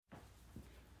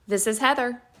This is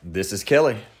Heather. This is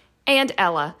Kelly. And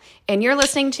Ella. And you're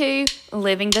listening to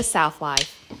Living the SouthLife.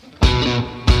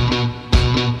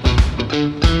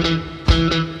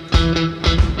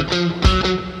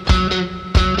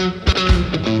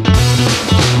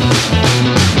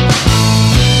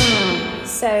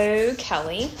 So,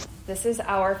 Kelly, this is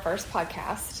our first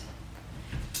podcast.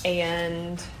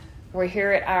 And we're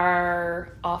here at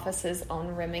our offices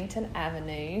on Remington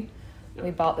Avenue. We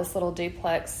bought this little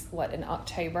duplex, in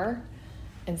October.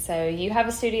 And so you have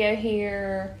a studio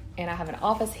here, and I have an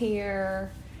office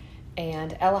here,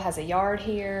 and Ella has a yard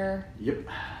here. Yep.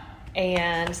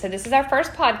 And so this is our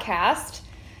first podcast.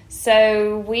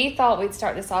 So we thought we'd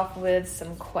start this off with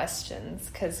some questions,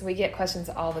 because we get questions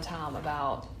all the time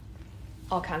about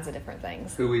all kinds of different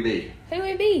things. Who we be? Who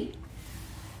we be?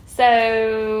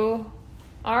 So,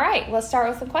 all right, let's start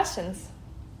with some questions.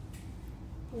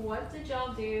 What did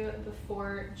y'all do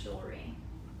before jewelry?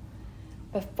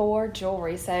 Before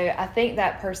jewelry. So I think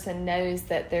that person knows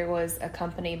that there was a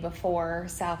company before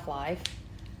SouthLife.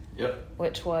 Yep.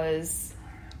 Which was...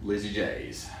 Lizzie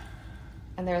J's.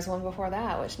 And there was one before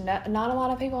that, which not a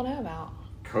lot of people know about.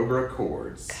 Cobra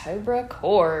Cords. Cobra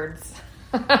Cords.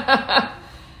 That's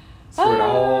where it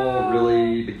all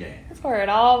really began. That's where it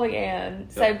all began.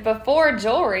 Yep. So before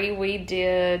jewelry, we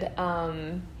did...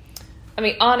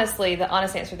 honestly, the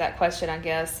honest answer to that question, I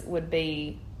guess, would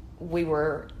be you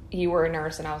were a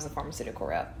nurse and I was a pharmaceutical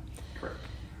rep. Correct.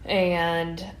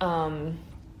 And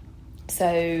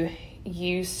so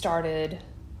you started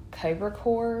Cobra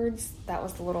Cords. That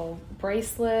was the little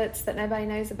bracelets that nobody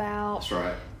knows about. That's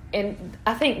right. And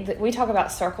I think that we talk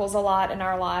about circles a lot in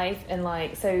our life. And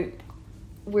so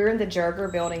we're in the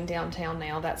Jurger building downtown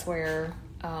now. That's where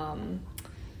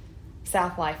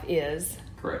SouthLife is.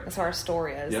 Correct. That's where our store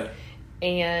is. Yep.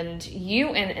 And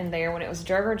you went in there when it was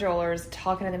Jurger Jewelers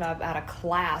talking to them about a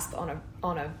clasp on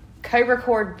a Cobra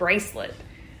Cord bracelet.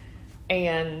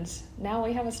 And now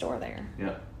we have a store there.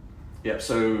 Yep.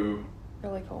 So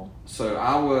really cool. So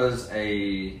I was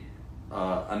a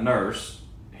nurse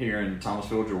here in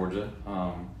Thomasville, Georgia.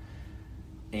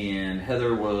 And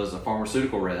Heather was a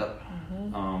pharmaceutical rep.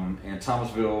 Mm-hmm. And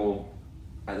Thomasville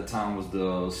at the time was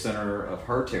the center of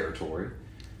her territory.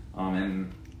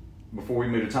 And before we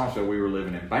moved to Thomasville, we were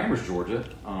living in Bainbridge, Georgia,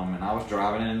 and I was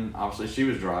driving, and obviously she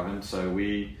was driving, so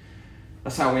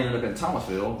that's how we ended up in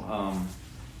Thomasville.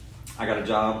 I got a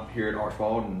job here at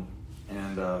Archbald,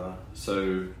 and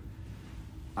so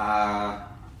I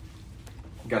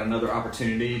got another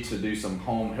opportunity to do some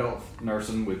home health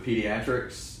nursing with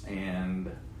pediatrics,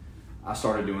 and I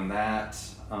started doing that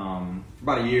for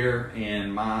about a year,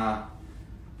 and my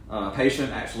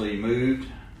patient actually moved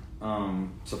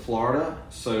to Florida,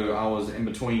 so I was in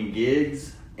between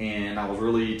gigs, and I was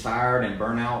really tired and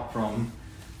burnt out from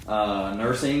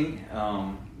nursing.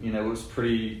 It was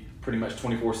pretty much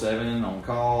 24/7 on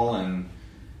call, and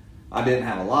I didn't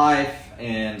have a life,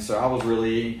 and so I was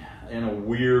really in a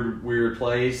weird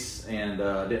place, and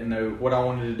didn't know what I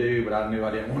wanted to do, but I knew I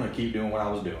didn't want to keep doing what I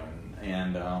was doing.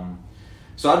 And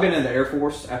so I'd been in the Air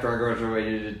Force after I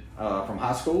graduated from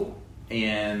high school,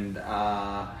 and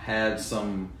I had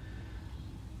some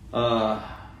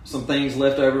things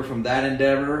left over from that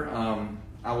endeavor.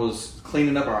 I was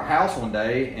cleaning up our house one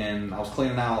day, and I was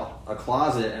cleaning out a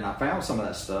closet, and I found some of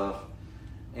that stuff.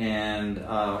 And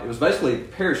it was basically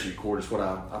parachute cord is what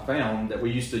I found that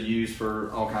we used to use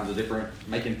for all kinds of different,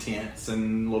 making tents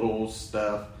and little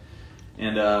stuff.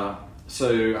 And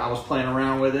so I was playing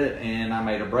around with it, and I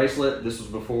made a bracelet. This was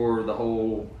before the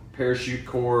whole parachute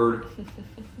cord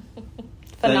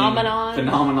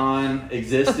phenomenon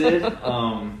existed.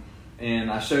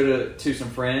 And I showed it to some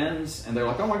friends, and they're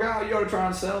like, "Oh my God, you ought to try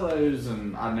and sell those."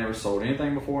 And I'd never sold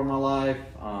anything before in my life.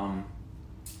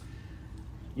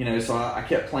 So I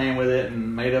kept playing with it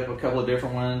and made up a couple of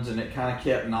different ones, and it kind of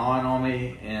kept gnawing on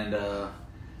me. And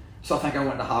so I think I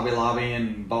went to Hobby Lobby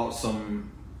and bought some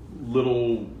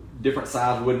little different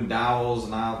size wooden dowels,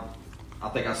 and I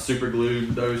think I super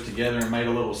glued those together and made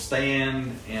a little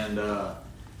stand, and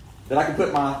that I could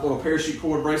put my little parachute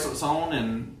cord bracelets on.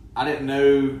 And I didn't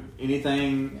know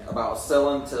anything about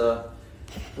selling to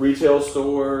retail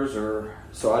stores,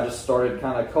 so I just started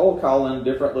kind of cold calling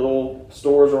different little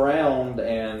stores around,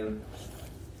 and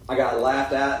I got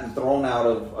laughed at and thrown out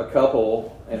of a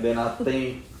couple. And then I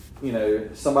think,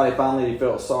 somebody finally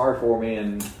felt sorry for me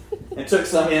and took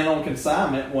some in on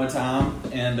consignment one time.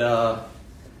 And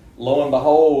lo and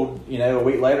behold, a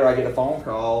week later I get a phone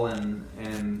call, and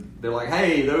they're like,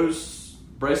 "Hey, those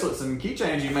bracelets and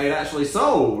keychains you made actually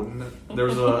sold." And there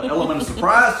was an element of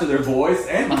surprise to their voice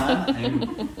and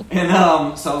mine, and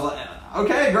so I was like,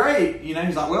 okay, great. You know,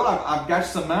 he's like, well, I've got you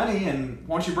some money, and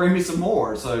why don't you bring me some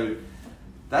more? So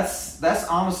that's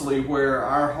honestly where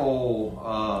our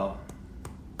whole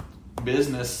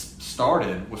business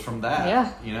started, was from that.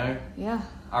 Yeah. You know? Yeah.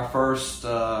 Our first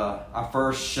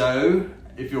show,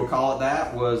 if you'll call it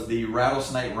that, was the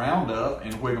Rattlesnake Roundup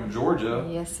in Whigham, Georgia.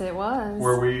 Yes, it was.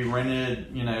 Where we rented,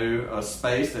 you know, a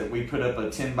space that we put up a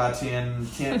 10 by 10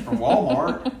 tent from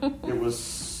Walmart. It was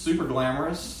super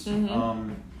glamorous.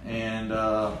 Mm-hmm. And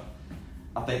I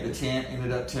think the tent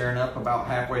ended up tearing up about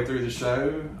halfway through the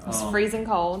show. It was freezing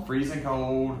cold. Freezing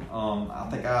cold.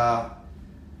 I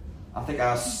think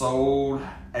I sold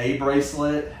a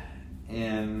bracelet,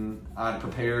 and I'd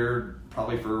prepared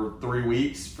probably for 3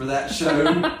 weeks for that show.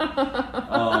 And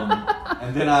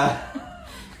then I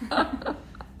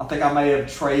think I may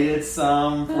have traded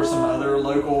some for some other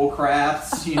local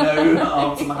crafts, you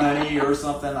know, some honey or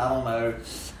something. I don't know.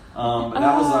 But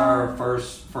that was our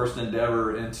first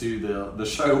endeavor into the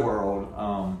show world.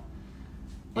 Well,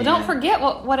 don't forget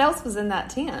what else was in that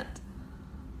tent.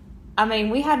 I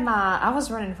mean, I was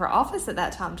running for office at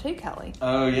that time too, Kelly.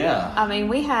 Oh yeah. I mean,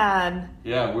 we had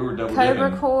we were double Cobra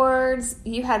dipping. cords.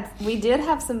 We did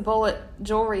have some bullet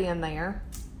jewelry in there.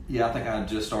 Yeah, I think I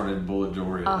just started bullet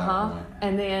jewelry at that point.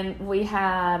 And then we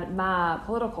had my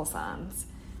political signs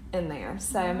in there.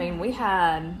 So I mean, we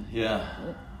had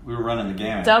we were running the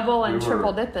gamut. Double and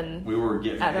triple dipping. We were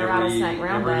getting at the Rattlesnake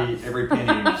Roundup. every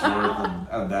penny worth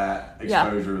of that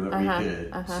exposure that we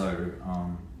could. So.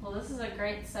 Well, this is a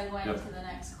great segue into the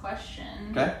next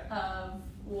question. Okay. Of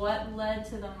what led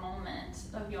to the moment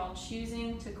of y'all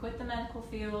choosing to quit the medical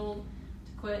field,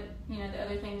 to quit, you know, the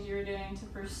other things you were doing to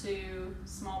pursue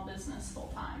small business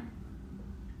full time?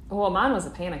 Well, mine was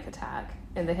a panic attack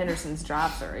in the Henderson's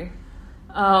drive-thru.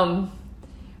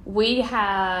 We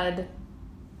had,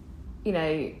 you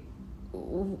know,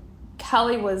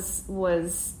 Kelly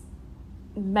was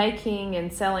making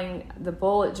and selling the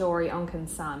bullet jewelry on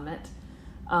consignment.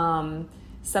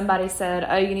 Somebody said,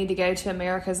 oh, you need to go to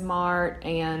America's Mart,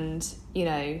 and, you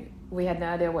know, we had no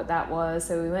idea what that was,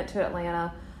 so we went to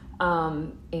Atlanta,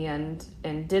 and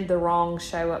did the wrong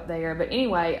show up there. But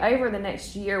anyway, over the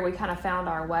next year, we kind of found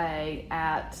our way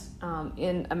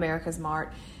in America's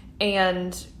Mart,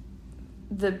 and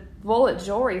the bullet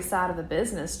jewelry side of the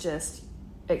business just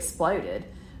exploded.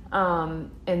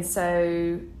 And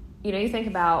so, you know, you think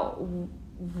about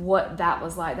what that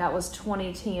was like. That was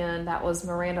 2010. That was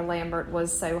Miranda Lambert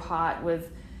was so hot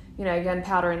with, you know,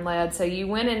 Gunpowder and Lead. So you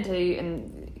went into,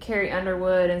 and Carrie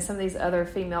Underwood and some of these other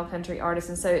female country artists.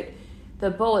 And so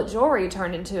the bullet jewelry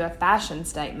turned into a fashion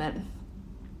statement.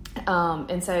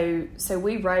 And so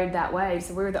we rode that wave.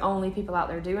 So we were the only people out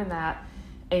there doing that.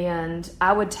 And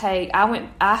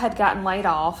I had gotten laid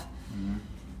off,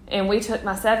 and we took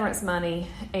my severance money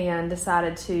and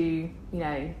decided to, you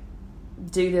know,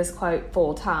 do this quote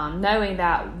full time, knowing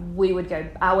that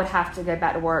I would have to go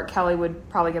back to work. Kelly would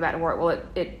probably go back to work. Well,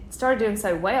 it started doing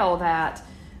so well that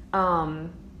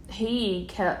he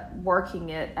kept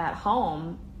working it at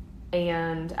home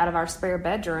and out of our spare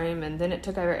bedroom, and then it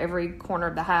took over every corner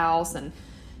of the house. And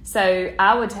so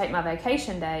I would take my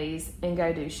vacation days and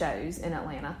go do shows in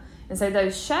Atlanta. And so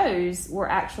those shows were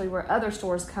actually where other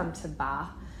stores come to buy.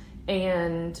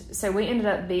 And so we ended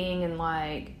up being in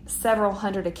like several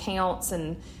hundred accounts,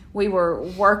 and we were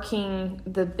working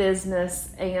the business,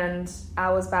 and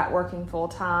I was back working full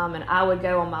time, and I would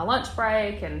go on my lunch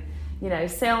break and, you know,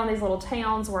 sell in these little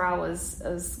towns where I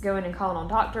was going and calling on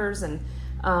doctors.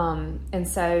 And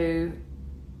so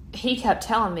he kept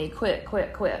telling me, quit,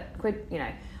 you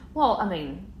know. Well, I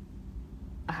mean,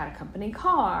 I had a company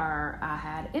car, I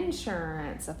had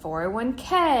insurance, a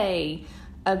 401k,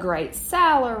 a great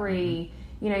salary.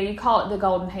 You know, you call it the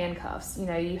golden handcuffs. You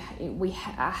know,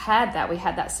 I had that. We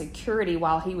had that security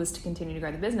while he was to continue to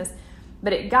grow the business.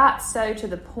 But it got so to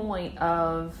the point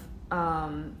of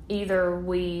either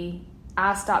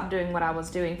I stopped doing what I was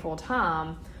doing full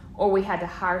time, or we had to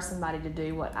hire somebody to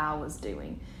do what I was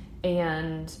doing.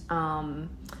 And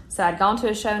so I'd gone to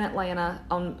a show in Atlanta.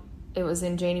 It was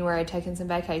in January, taking some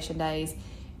vacation days,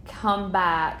 come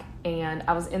back, and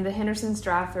I was in the Henderson's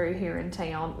drive-thru here in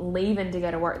town, leaving to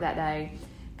go to work that day.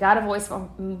 Got a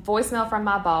voicemail from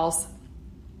my boss,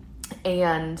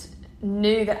 and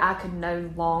knew that I could no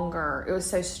longer, it was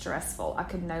so stressful, I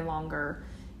could no longer,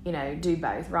 you know, do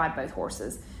both, ride both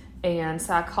horses. And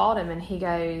so I called him, and he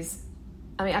goes,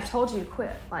 I mean, I've told you to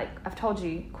quit. Like, I've told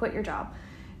you, quit your job.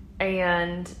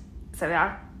 And so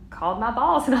I called my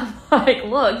boss, and I'm like,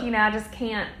 look, you know,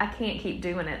 I can't keep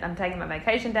doing it. I'm taking my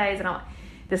vacation days, and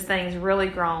this thing's really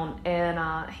grown.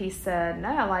 And he said,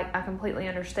 no, like, I completely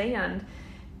understand.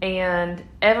 And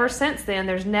ever since then,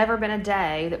 there's never been a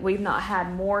day that we've not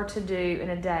had more to do in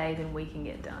a day than we can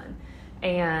get done.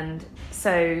 And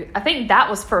so I think that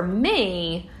was, for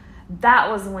me,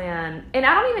 that was when, and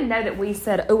I don't even know that we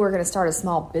said, oh, we're going to start a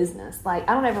small business. Like,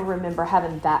 I don't ever remember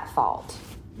having that thought.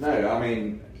 No, I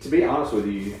mean, to be honest with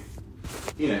you,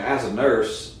 as a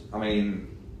nurse, I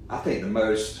mean, I think the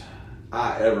most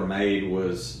I ever made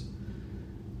was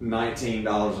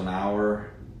 $19 an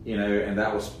hour, and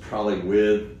that was probably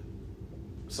with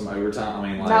some overtime. I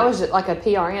mean, like, that was just like a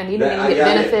PRN. You didn't even get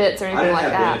benefits or anything like that. I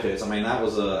didn't have benefits. I mean, that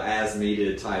was a as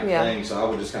needed type thing. So I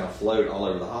would just kind of float all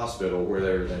over the hospital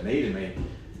wherever they needed me.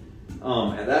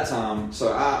 At that time,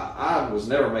 so I was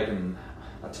never making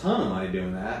a ton of money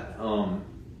doing that.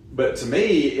 But to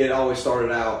me, it always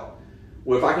started out,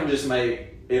 well, if I can just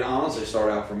it honestly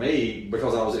started out for me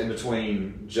because I was in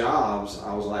between jobs.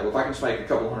 I was like, well, if I can just make a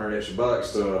couple $100 extra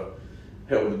to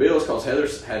help with the bills, because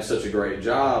Heather's had such a great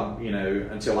job,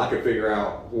 until I could figure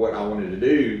out what I wanted to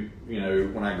do,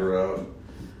 when I grew up.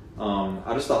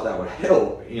 I just thought that would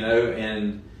help,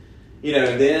 and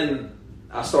then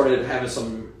I started having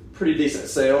some pretty decent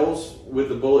sales with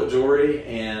the bullet jewelry,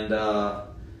 and, I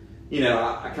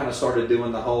kind of started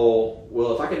doing the whole,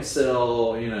 well, if I can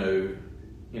sell,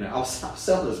 I'll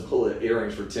sell those bullet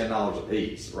earrings for $10 a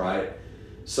piece, right?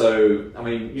 So, I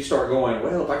mean, you start going,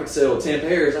 well, if I could sell 10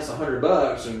 pairs, that's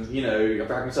 $100, and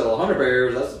if I can sell 100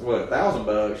 pairs, that's what,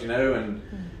 $1,000, and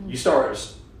you start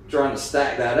trying to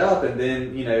stack that up, and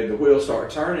then the wheels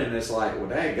start turning, and it's like, well,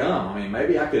 dadgum, I mean,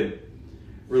 maybe I could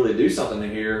really do something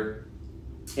in here.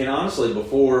 And honestly,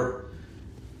 before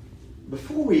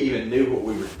we even knew what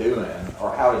we were doing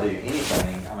or how to do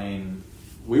anything, I mean,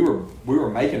 we were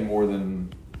making more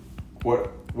than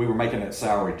what we were making at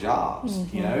salary jobs,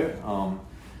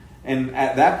 and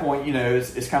at that point,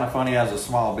 it's kind of funny, as a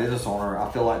small business owner,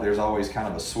 I feel like there's always kind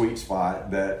of a sweet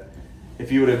spot that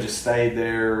if you would have just stayed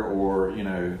there, or,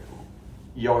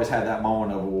 you always had that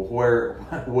moment of, well,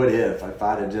 what if I'd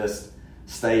have just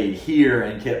stayed here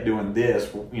and kept doing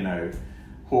this,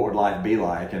 what would life be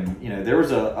like? And, there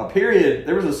was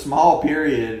a small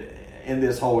period in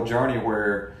this whole journey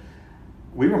where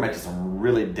we were making some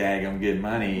really daggum good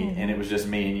money, and it was just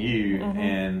me and you,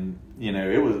 and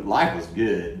life was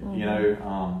good.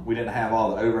 We didn't have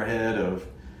all the overhead of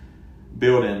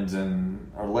buildings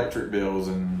and electric bills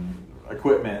and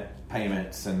equipment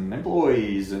payments and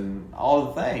employees and all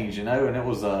the things, and it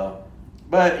was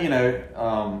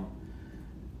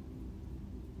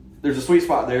there's a sweet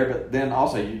spot there, but then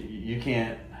also you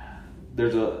can't.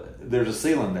 There's a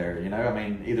ceiling there, I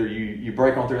mean, either you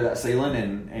break on through that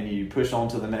ceiling and you push on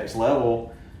to the next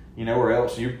level, or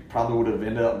else you probably would have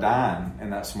ended up dying in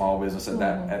that small business at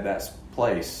that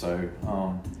place. So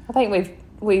I think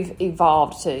we've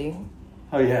evolved too.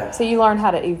 Oh yeah. So you learn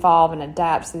how to evolve and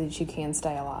adapt so that you can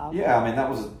stay alive. Yeah, I mean, that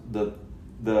was the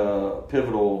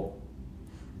pivotal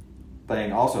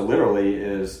thing. Also, literally,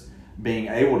 is being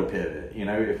able to pivot.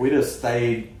 If we just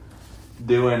stayed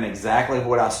doing exactly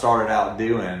what I started out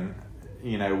doing,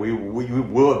 we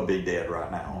would be dead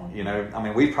right now. I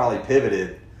mean, we probably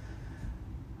pivoted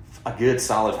a good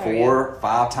solid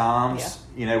 4-5 times,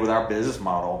 with our business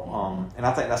model. And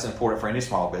I think that's important for any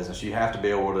small business. You have to be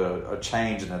able to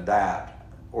change and adapt,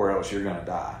 or else you're going to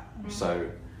die. So,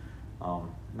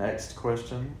 next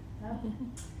question.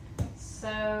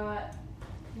 So,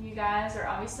 you guys are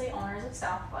obviously owners of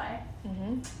SouthLife,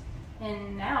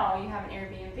 and now you have an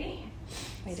Airbnb.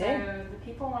 We do. So the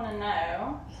people want to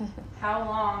know, how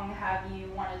long have you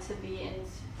wanted to be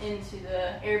into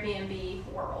the Airbnb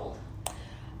world?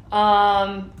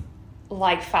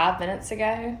 Like 5 minutes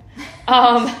ago.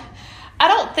 I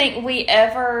don't think we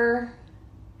ever.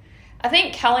 I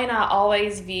think Kelly and I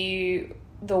always view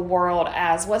the world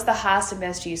as, what's the highest and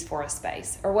best use for a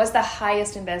space, or what's the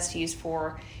highest and best use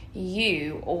for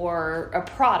you or a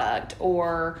product,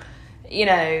 or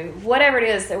whatever it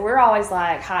is. That we're always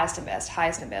like highest and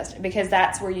best, because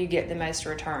that's where you get the most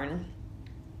return.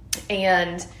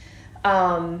 And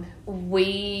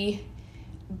we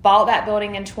bought that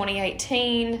building in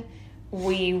 2018.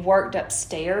 We worked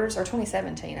upstairs, or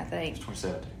 2017, I think.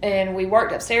 2017. And we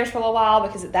worked upstairs for a little while,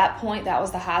 because at that point, that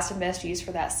was the highest and best use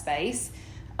for that space.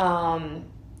 And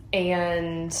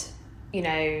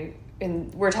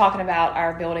we're talking about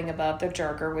our building above the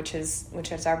Jerker, which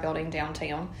is our building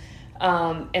downtown.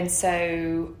 And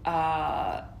so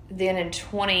then in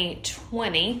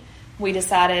 2020, we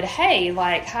decided, hey,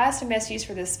 like, highest and best use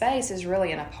for this space is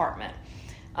really an apartment.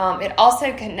 It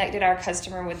also connected our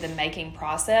customer with the making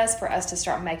process for us to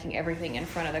start making everything in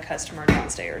front of the customer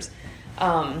downstairs.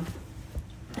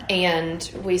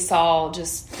 And we saw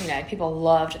just, people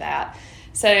loved that.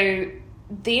 So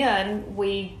then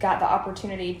we got the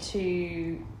opportunity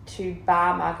to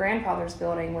buy my grandfather's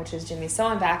building, which is Jimmy's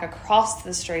Sewing Back, across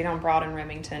the street on Broad and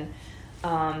Remington.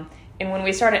 And when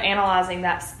we started analyzing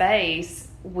that space,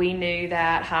 we knew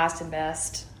that highest and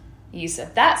best use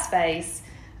of that space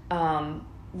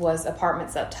was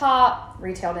apartments up top,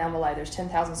 retail down below. There's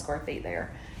 10,000 square feet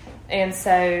there. And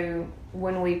so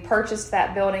when we purchased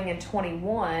that building in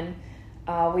 21,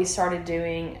 we started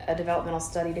doing a developmental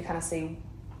study to kind of see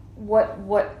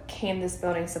what can this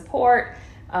building support,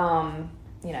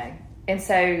 And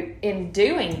so in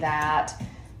doing that,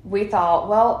 we thought,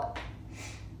 well,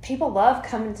 people love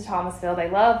coming to Thomasville. They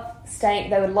would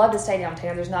love to stay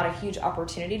downtown. There's not a huge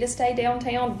opportunity to stay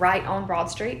downtown right on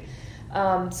Broad Street.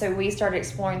 So we started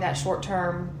exploring that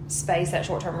short-term space, that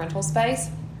short-term rental space.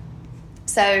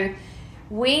 So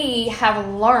we have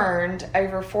learned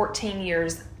over 14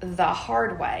 years the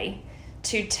hard way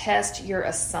to test your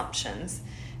assumptions.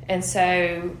 And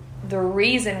so the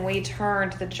reason we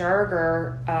turned the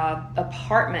Jerger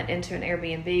apartment into an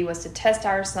Airbnb was to test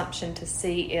our assumption to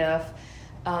see if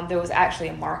there was actually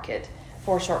a market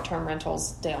for short-term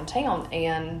rentals downtown,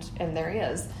 and there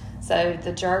is. So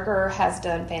the Jerger has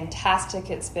done fantastic.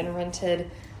 It's been rented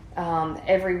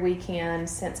every weekend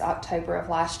since October of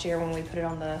last year when we put it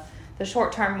on the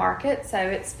short-term market. So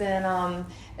it's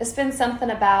been something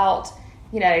about,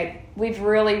 we've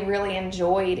really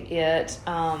enjoyed it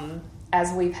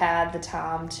as we've had the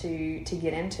time to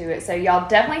get into it. So y'all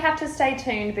definitely have to stay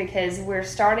tuned because we're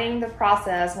starting the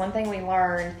process. One thing we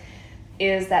learned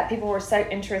is that people were so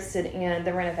interested in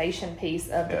the renovation piece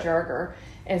of the Jerger.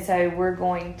 And so we're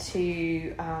going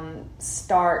to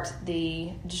start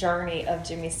the journey of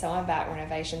Jimmy's Sewing Back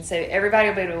renovation. So everybody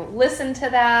will be able to listen to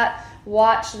that,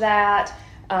 watch that,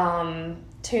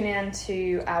 tune in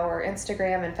to our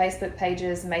Instagram and Facebook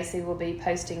pages. Macy will be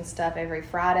posting stuff every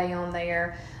Friday on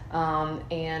there.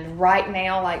 And right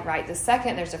now, like right this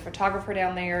second, there's a photographer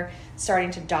down there starting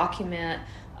to document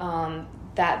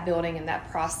that building and that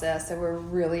process. So we're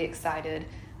really excited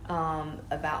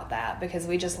about that because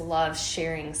we just love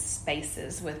sharing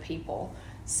spaces with people.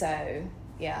 So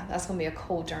yeah, that's going to be a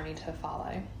cool journey to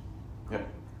follow. Yep.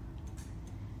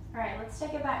 All right, let's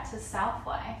take it back to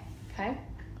SouthLife. Okay.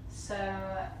 So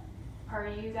are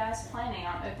you guys planning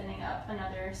on opening up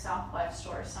another SouthLife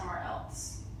store somewhere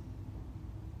else?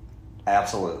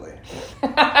 Absolutely.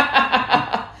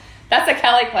 That's a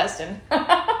Kelly question.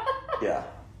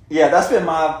 Yeah, that's been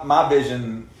my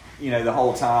vision, the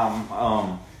whole time.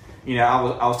 I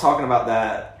was talking about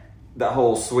that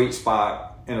whole sweet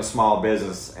spot in a small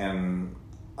business, and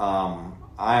I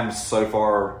am so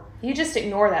far. You just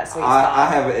ignore that sweet spot. I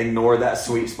have ignored that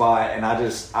sweet spot, and I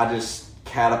just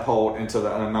catapult into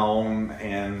the unknown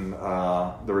and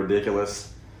the ridiculous.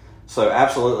 So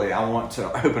absolutely, I want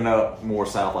to open up more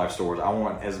SouthLife stores. I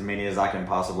want as many as I can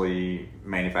possibly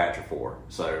manufacture for.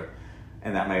 So,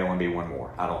 and that may only be one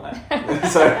more. I don't know.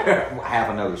 So half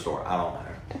another store. I don't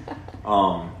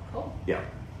know. Cool. Yeah.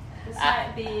 This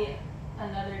might be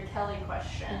another Kelly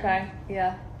question. Okay.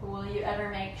 Yeah. Will you ever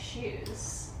make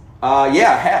shoes?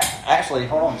 Yeah. Actually,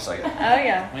 hold on a second. Oh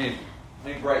yeah. Let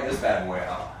me break this bad boy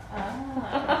out.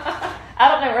 I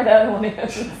don't know where the other one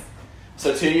is.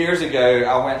 So 2 years ago,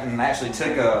 I went and actually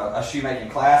took a shoemaking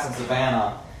class in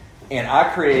Savannah, and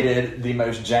I created the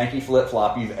most janky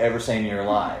flip-flop you've ever seen in your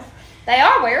life. They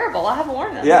are wearable. I have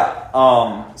worn them.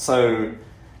 Yeah. So,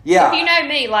 yeah. If you know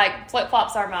me, like,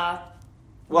 flip-flops are my...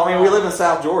 Well, I mean, we live in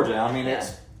South Georgia. I mean,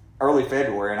 it's early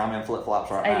February, and I'm in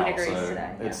flip-flops right 80 now. degrees so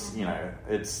today. It's,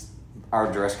 it's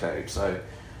our dress code. So,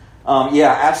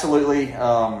 yeah, absolutely.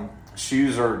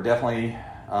 Shoes are definitely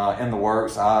in the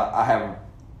works. I have...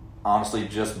 honestly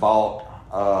just bought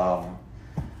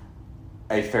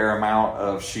a fair amount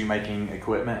of shoemaking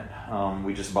equipment.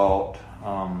 We just bought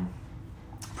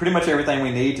pretty much everything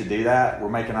we need to do that. We're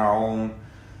making our own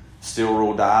steel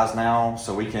rule dies now,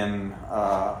 so we can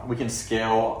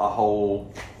scale a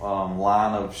whole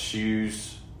line of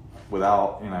shoes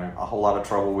without a whole lot of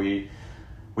trouble. We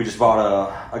just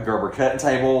bought a Gerber cutting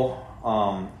table,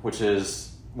 which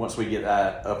is, once we get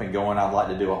that up and going, I'd like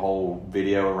to do a whole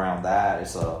video around that.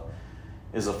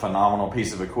 It's a phenomenal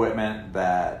piece of equipment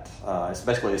that it's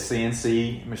basically a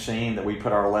CNC machine that we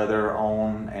put our leather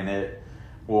on, and it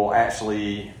will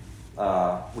actually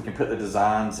we can put the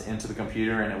designs into the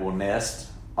computer, and it will nest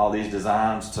all these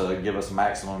designs to give us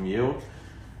maximum yield.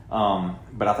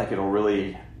 But I think it'll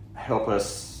really help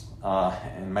us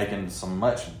in making some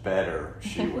much better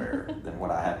shoe wear than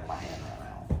what I have in my hand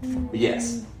right now. But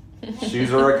yes,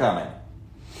 shoes are coming.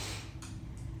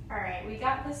 All right. right. We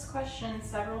got this question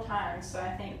several times, so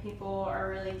I think people are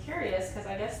really curious because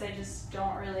I guess they just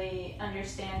don't really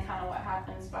understand kind of what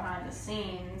happens behind the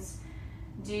scenes.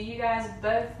 Do you guys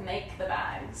both make the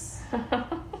bags?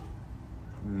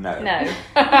 No.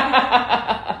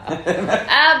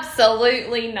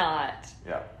 Absolutely not.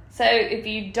 Yeah. So if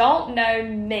you don't know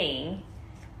me,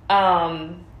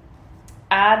 I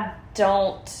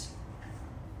don't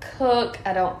cook,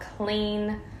 I don't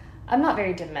clean. I'm not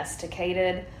very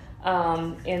domesticated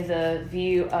in the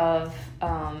view of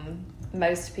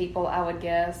most people, I would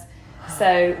guess.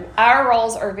 So our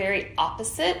roles are very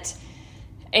opposite,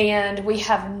 and we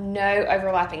have no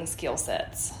overlapping skill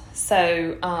sets.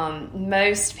 So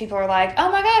most people are like, "Oh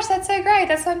my gosh, that's so great!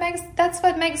 That's what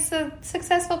makes a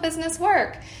successful business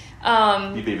work."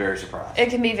 You'd be very surprised. It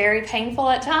can be very painful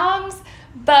at times,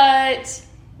 but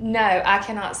no, I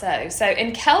cannot sew. So,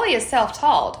 and Kelly is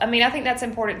self-taught. I mean, I think that's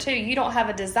important too. You don't have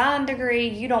a design degree.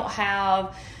 You don't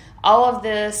have all of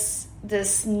this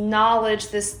knowledge,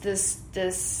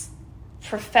 this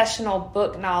professional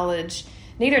book knowledge.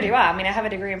 Neither do I. I mean, I have a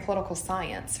degree in political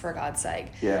science, for God's sake.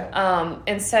 Yeah.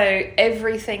 And so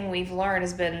everything we've learned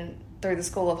has been through the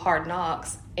School of Hard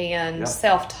Knocks and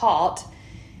self-taught.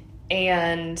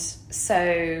 And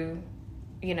so,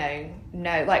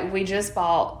 no, like we just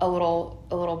bought a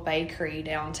little bakery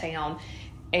downtown,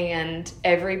 and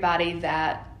everybody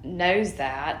that knows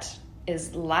that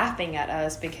is laughing at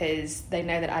us because they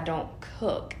know that I don't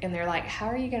cook, and they're like, "How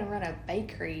are you going to run a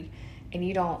bakery and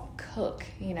you don't cook?"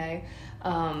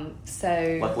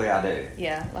 So luckily I do.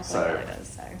 Yeah, luckily I do.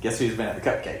 So guess who's been at the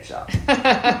cupcake shop?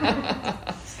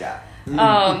 Scott.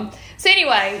 So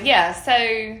anyway, yeah.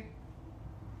 So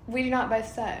we do not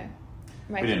both sew.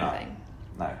 We do not.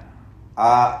 No.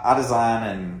 I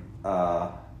design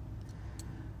and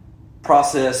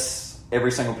process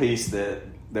every single piece that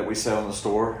we sell in the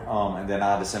store, and then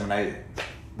I disseminate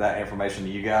that information to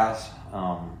you guys.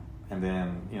 And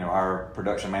then, our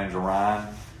production manager, Ryan,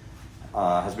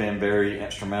 has been very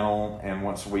instrumental. And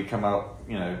once I come up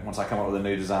with a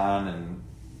new design and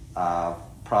I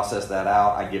process that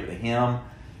out, I give it to him.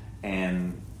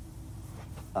 And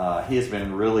he has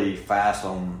been really fast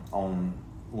on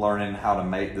learning how to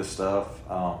make this stuff.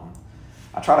 I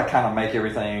try to kind of make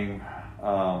everything,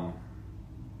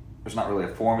 there's not really a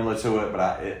formula to it,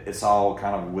 but it's all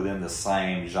kind of within the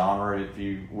same genre, if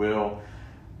you will,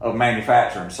 of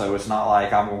manufacturing. So it's not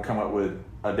like I'm going to come up with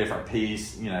a different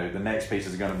piece. The next piece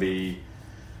is going to be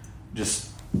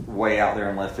just way out there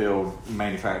in left field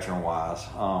manufacturing wise.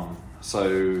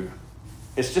 So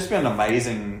it's just been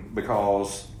amazing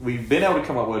because we've been able to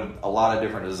come up with a lot of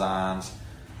different designs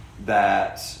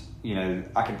that,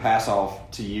 I can pass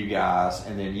off to you guys,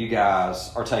 and then you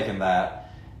guys are taking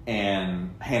that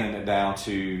and handing it down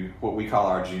to what we call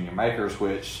our junior makers,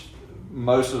 which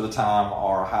most of the time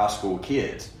are high school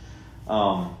kids.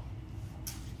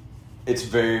 It's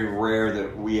very rare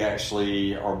that we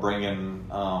actually are bringing,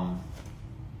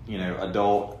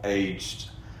 adult-aged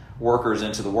workers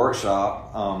into the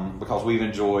workshop, because we've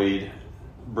enjoyed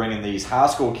bringing these high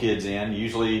school kids in.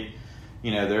 Usually,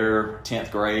 they're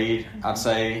 10th grade, I'd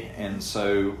say. And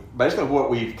so basically what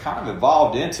we've kind of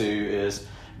evolved into is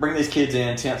bring these kids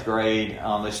in 10th grade.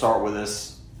 They start with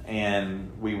us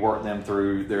and we work them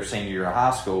through their senior year of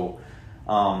high school.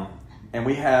 And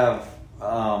we have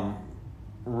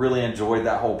really enjoyed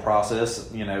that whole process,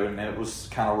 and it was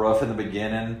kind of rough in the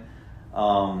beginning.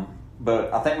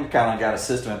 But I think we've kind of got a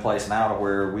system in place now to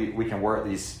where we can work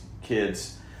these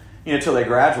kids, till they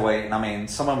graduate. And I mean,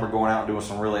 some of them are going out and doing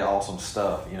some really awesome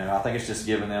stuff. I think it's just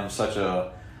giving them such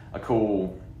a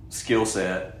cool skill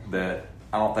set that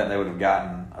I don't think they would have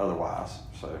gotten otherwise.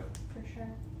 So For sure.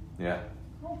 Yeah.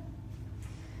 Cool.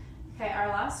 Okay, our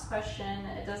last question,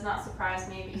 it does not surprise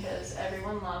me because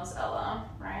everyone loves Ella,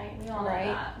 right? We all know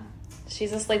that.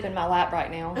 She's asleep in my lap right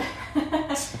now.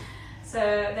 So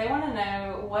they want to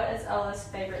know, what is Ella's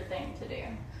favorite thing to do?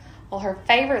 Well, her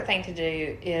favorite thing to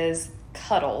do is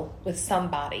cuddle with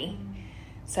somebody.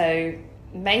 So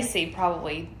Macy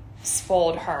probably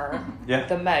spoiled her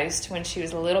the most when she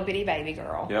was a little bitty baby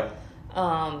girl. Yep.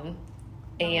 And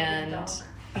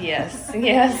yes.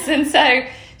 And so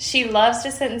she loves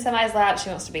to sit in somebody's lap. She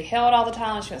wants to be held all the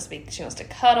time. She wants to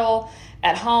cuddle.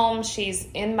 At home, she's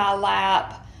in my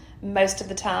lap most of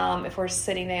the time. If we're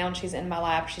sitting down, she's in my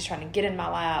lap. She's trying to get in my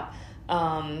lap.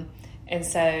 And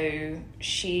so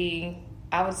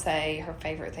I would say her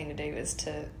favorite thing to do is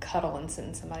to cuddle and sit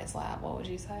in somebody's lap. What would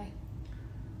you say?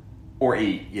 Or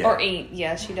eat, yeah. Or eat,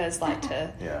 yeah. She does like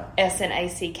to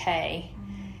S-N-A-C-K.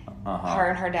 Her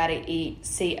and her daddy eat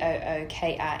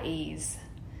COOKIEs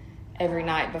every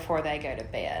night before they go to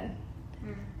bed.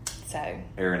 So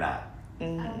every night. I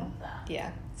love that.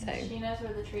 Yeah. So She knows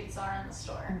where the treats are in the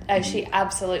store. oh, she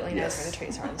absolutely knows Yes. where the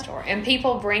treats are in the store, and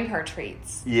people bring her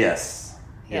treats. Yes.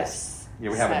 Yes. Yeah,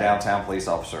 we have a downtown police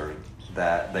officer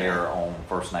that they are on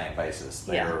first name basis.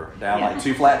 They are down like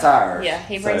 2 flat tires. Yeah,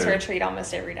 he brings her a treat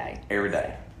almost every day. Every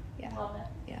day. Yeah. Love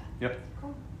it. Yeah. Yep.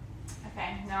 Cool.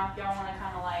 Okay, now if y'all want to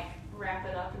kind of like wrap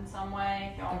it up in some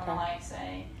way, if y'all want to like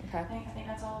say, Okay. I think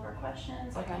that's all of our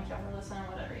questions. Like, thank y'all for listening,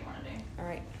 whatever you want to do. All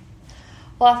right.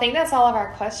 Well, I think that's all of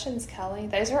our questions, Kelly.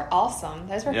 Those were awesome.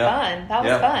 Those were fun. That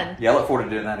was fun. Yeah, I look forward to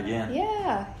doing that again.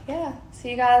 Yeah. So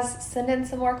you guys send in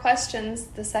some more questions.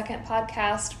 The second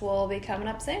podcast will be coming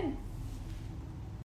up soon.